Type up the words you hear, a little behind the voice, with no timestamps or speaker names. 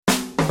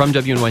From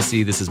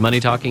WNYC, this is Money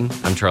Talking.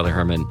 I'm Charlie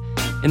Herman.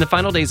 In the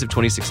final days of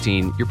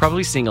 2016, you're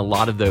probably seeing a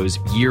lot of those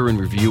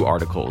year-in-review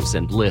articles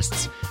and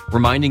lists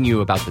reminding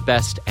you about the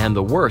best and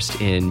the worst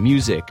in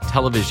music,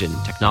 television,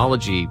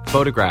 technology,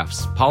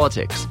 photographs,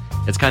 politics.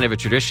 It's kind of a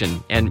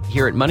tradition, and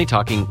here at Money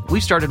Talking,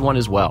 we've started one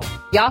as well.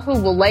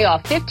 Yahoo will lay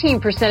off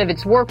 15% of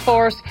its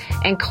workforce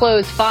and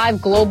close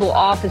 5 global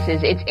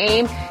offices. Its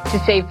aim to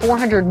save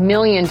 $400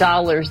 million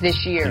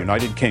this year. The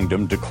United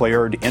Kingdom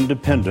declared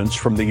independence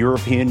from the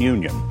European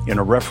Union in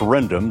a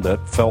referendum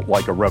that felt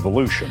like a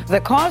revolution.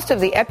 The cost of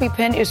the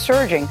EpiPen is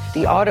surging.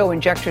 The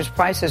auto-injector's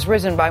price has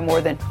risen by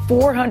more than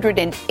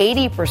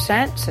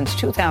 480% since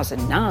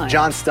 2009.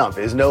 John Stump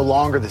is no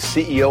longer the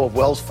CEO of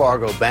Wells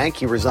Fargo Bank.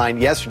 He resigned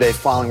yesterday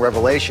following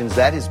revelations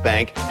that his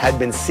bank had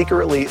been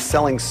secretly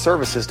selling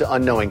services to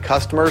unknowing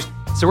customers.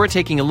 So we're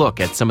taking a look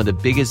at some of the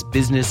biggest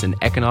business and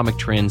economic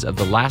trends of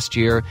the last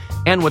year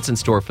and what's in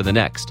store for the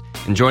next.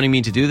 And joining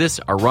me to do this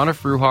are Rana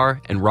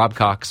Fruhar and Rob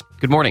Cox.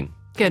 Good morning.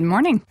 Good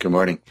morning. Good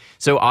morning.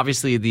 So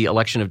obviously the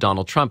election of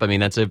Donald Trump, I mean,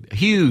 that's a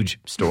huge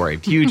story,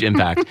 huge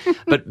impact.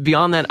 But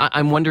beyond that,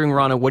 I'm wondering,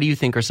 Rana, what do you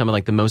think are some of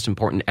like the most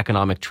important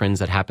economic trends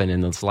that happened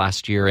in this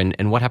last year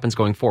and what happens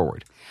going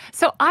forward?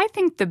 So I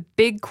think the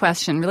big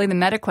question, really the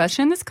meta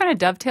question, this kind of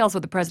dovetails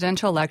with the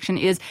presidential election,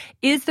 is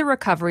the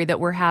recovery that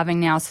we're having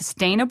now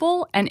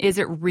sustainable and is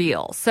it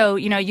real? So,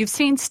 you know, you've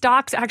seen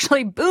stocks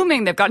actually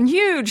booming. They've gotten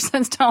huge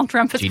since Donald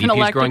Trump has been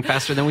elected. GDP is growing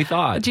faster than we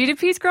thought.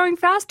 GDP is growing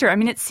faster. I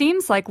mean, it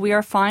seems like we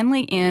are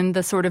finally in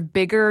the sort of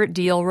bigger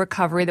deal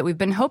recovery that we've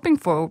been hoping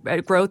for.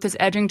 Growth is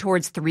edging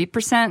towards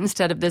 3%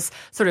 instead of this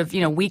sort of,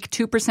 weak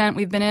 2%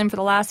 we've been in for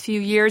the last few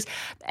years.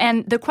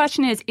 And the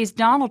question is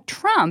Donald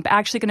Trump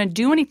actually going to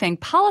do anything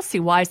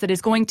policy-wise that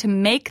is going to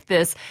make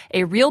this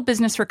a real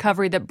business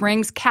recovery that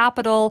brings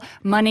capital,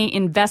 money,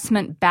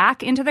 investment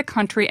back into the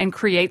country and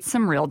creates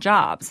some real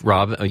jobs?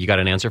 Rob, you got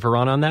an answer for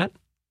Ron on that?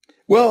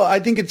 Well, I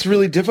think it's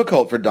really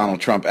difficult for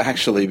Donald Trump,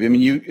 actually. I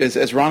mean,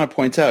 as Rana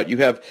points out, you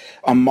have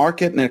a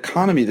market and an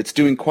economy that's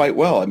doing quite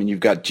well. I mean, you've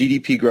got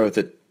GDP growth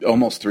at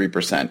almost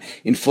 3%,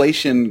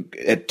 inflation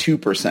at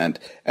 2%,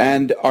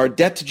 and our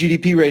debt to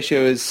GDP ratio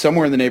is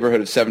somewhere in the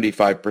neighborhood of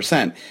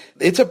 75%.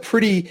 It's a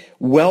pretty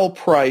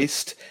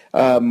well-priced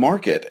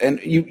market. And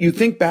you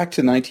think back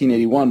to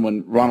 1981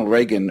 when Ronald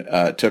Reagan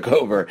took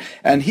over,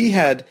 and he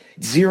had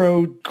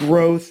zero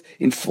growth,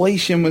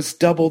 inflation was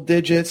double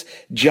digits,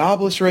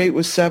 jobless rate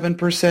was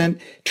 7%,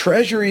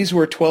 treasuries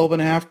were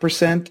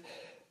 12.5%.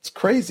 It's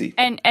crazy.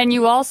 And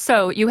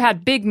you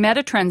had big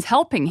meta trends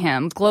helping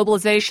him.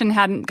 Globalization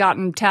hadn't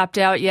gotten tapped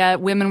out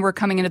yet. Women were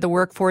coming into the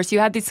workforce. You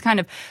had these kind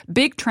of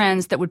big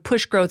trends that would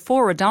push growth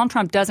forward. Donald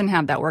Trump doesn't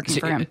have that working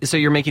for him. So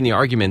you're making the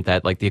argument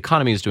that like the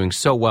economy is doing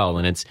so well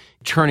and it's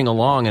churning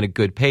along at a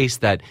good pace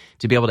that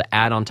to be able to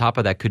add on top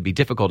of that could be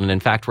difficult. And in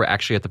fact, we're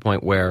actually at the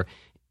point where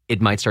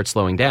it might start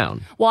slowing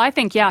down. Well, I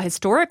think,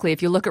 historically,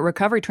 if you look at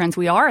recovery trends,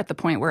 we are at the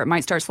point where it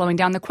might start slowing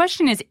down. The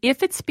question is,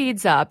 if it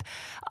speeds up,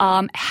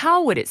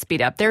 how would it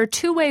speed up? There are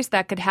two ways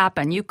that could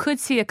happen. You could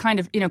see a kind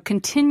of,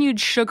 continued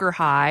sugar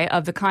high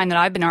of the kind that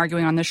I've been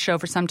arguing on this show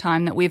for some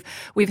time that we've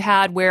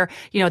had where,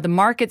 the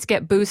markets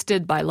get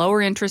boosted by lower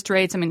interest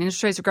rates. I mean,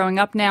 interest rates are going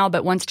up now,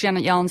 but once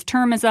Janet Yellen's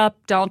term is up,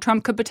 Donald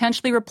Trump could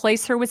potentially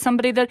replace her with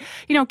somebody that,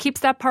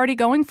 keeps that party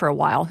going for a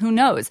while. Who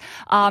knows?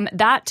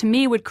 That, to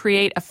me, would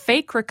create a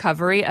fake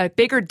recovery, a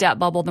bigger debt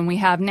bubble than we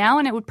have now,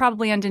 and it would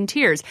probably end in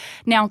tears.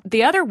 Now,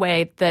 the other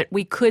way that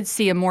we could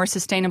see a more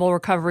sustainable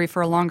recovery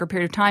for a longer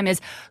period of time is,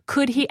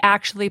 could he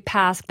actually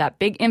pass that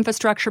big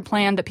infrastructure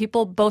plan that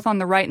people both on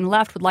the right and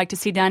left would like to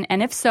see done?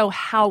 And if so,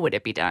 how would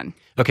it be done?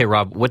 Okay,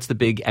 Rob, what's the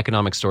big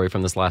economic story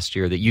from this last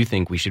year that you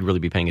think we should really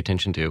be paying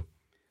attention to?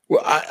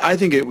 Well, I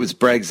think it was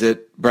Brexit,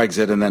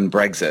 and then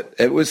Brexit.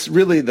 It was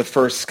really the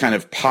first kind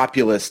of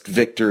populist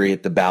victory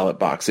at the ballot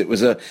box. It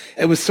was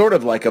sort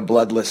of like a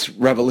bloodless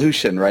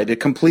revolution, right? It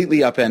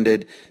completely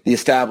upended the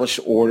established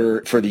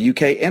order for the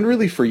UK and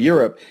really for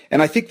Europe.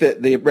 And I think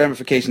that the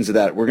ramifications of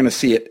that, we're going to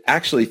see it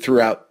actually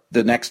throughout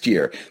the next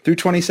year. Through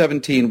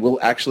 2017, we'll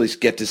actually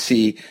get to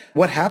see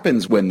what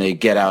happens when they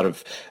get out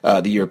of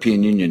the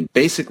European Union.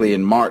 Basically,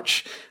 in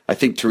March, I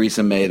think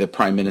Theresa May, the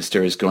prime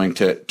minister, is going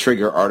to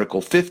trigger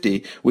Article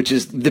 50, which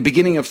is the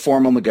beginning of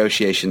formal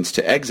negotiations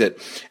to exit.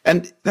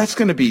 And that's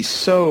going to be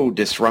so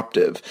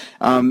disruptive.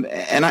 And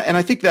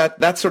I think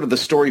that's sort of the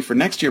story for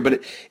next year.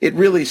 But it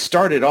really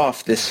started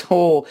off this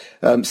whole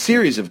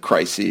series of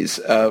crises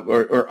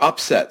or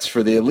upsets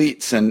for the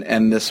elites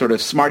and the sort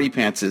of smarty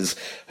pantses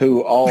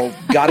who all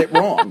got it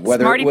wrong.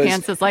 Whether smarty it was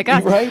pantses like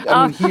us. Right?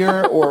 I mean,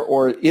 here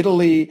or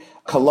Italy,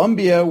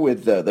 Colombia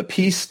with the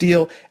peace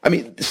deal. I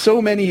mean,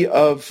 so many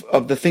of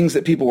the things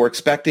that people were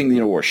expecting,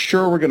 were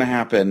sure were going to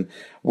happen,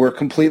 were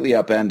completely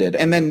upended.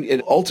 And then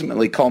it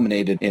ultimately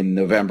culminated in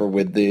November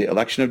with the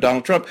election of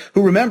Donald Trump,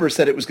 who, remember,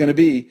 said it was going to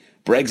be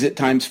Brexit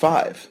times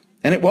 5.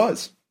 And it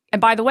was. And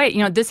by the way,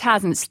 this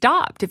hasn't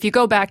stopped. If you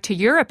go back to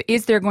Europe,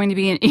 is there going to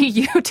be an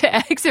EU to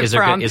exit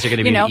from? Is there going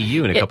to be an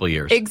EU in a couple of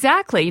years?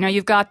 Exactly.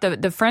 You've got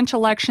the French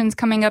elections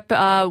coming up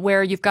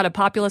where you've got a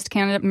populist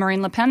candidate,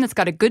 Marine Le Pen, that's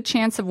got a good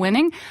chance of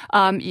winning.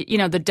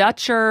 The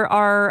Dutch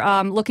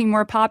are looking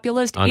more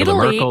populist.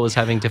 Angela Merkel is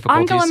having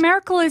difficulties. Angela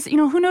Merkel is,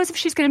 who knows if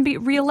she's going to be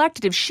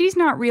reelected. If she's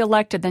not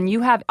reelected, then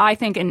you have, I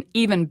think, an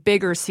even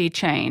bigger sea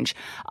change.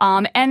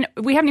 And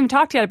we haven't even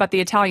talked yet about the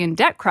Italian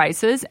debt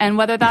crisis and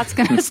whether that's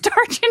going to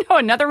start,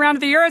 another round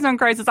of the Eurozone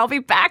crisis. I'll be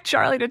back,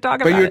 Charlie, to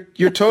talk about it. But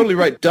you're totally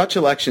right. Dutch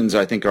elections,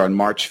 I think, are on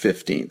March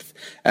 15th.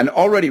 And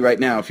already right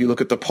now, if you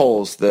look at the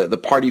polls, the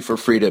Party for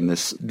Freedom,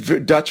 this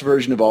Dutch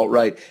version of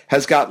alt-right,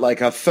 has got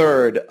like a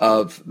third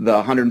of the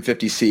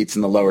 150 seats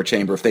in the lower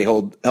chamber if they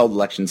held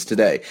elections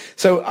today.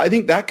 So I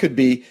think that could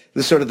be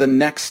the sort of the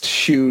next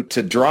shoe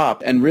to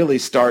drop and really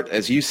start,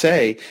 as you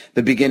say,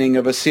 the beginning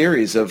of a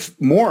series of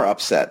more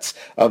upsets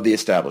of the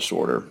established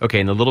order. Okay,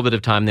 in the little bit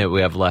of time that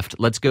we have left,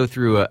 let's go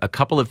through a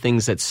couple of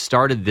things that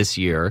started this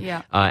year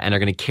and are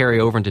going to carry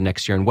over into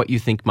next year and what you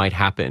think might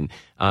happen.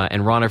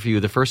 And Rana, for you,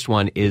 the first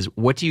one is,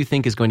 what do you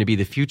think is going to be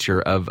the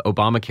future of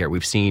Obamacare?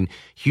 We've seen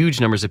huge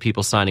numbers of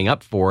people signing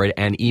up for it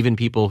and even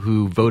people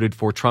who voted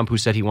for Trump who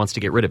said he wants to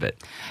get rid of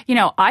it.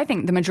 I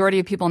think the majority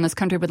of people in this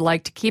country would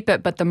like to keep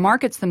it, but the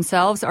markets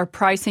themselves are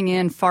pricing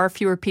in far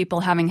fewer people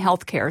having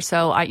health care.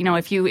 So,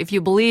 if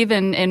you believe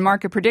in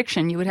market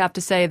prediction, you would have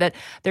to say that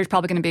there's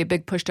probably going to be a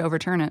big push to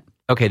overturn it.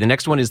 Okay, the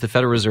next one is the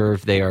Federal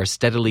Reserve. They are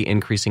steadily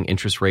increasing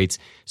interest rates.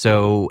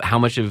 So how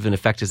much of an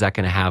effect is that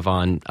going to have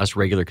on us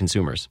regular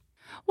consumers?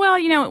 Well,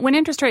 when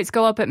interest rates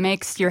go up, it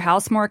makes your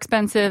house more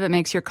expensive. It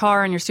makes your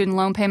car and your student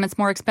loan payments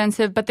more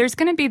expensive. But there's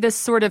going to be this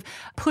sort of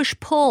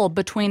push-pull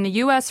between the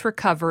U.S.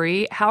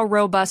 recovery, how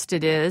robust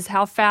it is,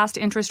 how fast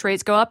interest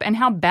rates go up, and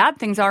how bad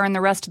things are in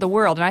the rest of the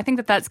world. And I think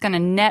that that's going to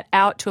net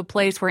out to a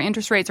place where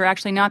interest rates are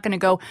actually not going to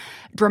go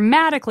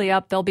dramatically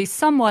up. They'll be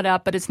somewhat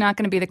up, but it's not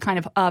going to be the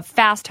kind of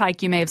fast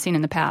hike you may have seen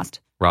in the past.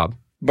 Rob?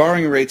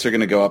 Borrowing rates are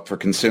going to go up for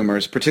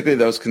consumers, particularly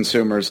those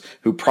consumers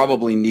who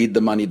probably need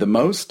the money the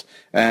most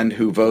and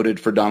who voted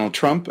for Donald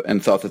Trump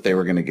and thought that they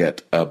were going to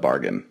get a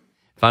bargain.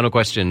 Final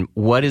question.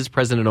 What is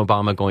President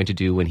Obama going to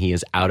do when he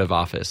is out of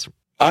office?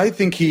 I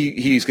think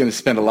he's going to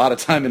spend a lot of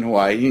time in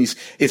Hawaii.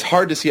 It's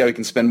hard to see how he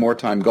can spend more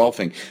time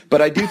golfing,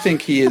 but I do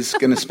think he is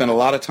going to spend a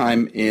lot of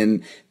time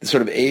in the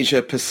sort of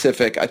Asia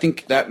Pacific. I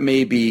think that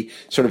may be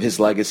sort of his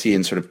legacy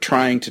in sort of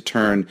trying to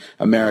turn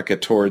America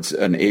towards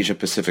an Asia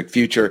Pacific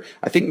future.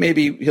 I think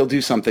maybe he'll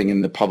do something in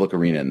the public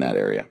arena in that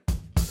area.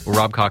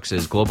 Rob Cox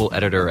is global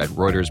editor at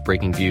Reuters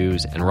Breaking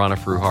Views, and Rana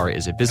Fruhar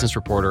is a business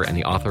reporter and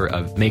the author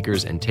of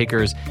Makers and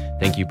Takers.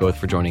 Thank you both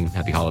for joining.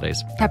 Happy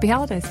holidays. Happy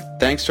holidays.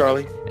 Thanks,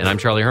 Charlie. And I'm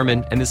Charlie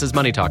Herman, and this is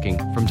Money Talking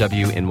from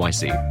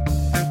WNYC.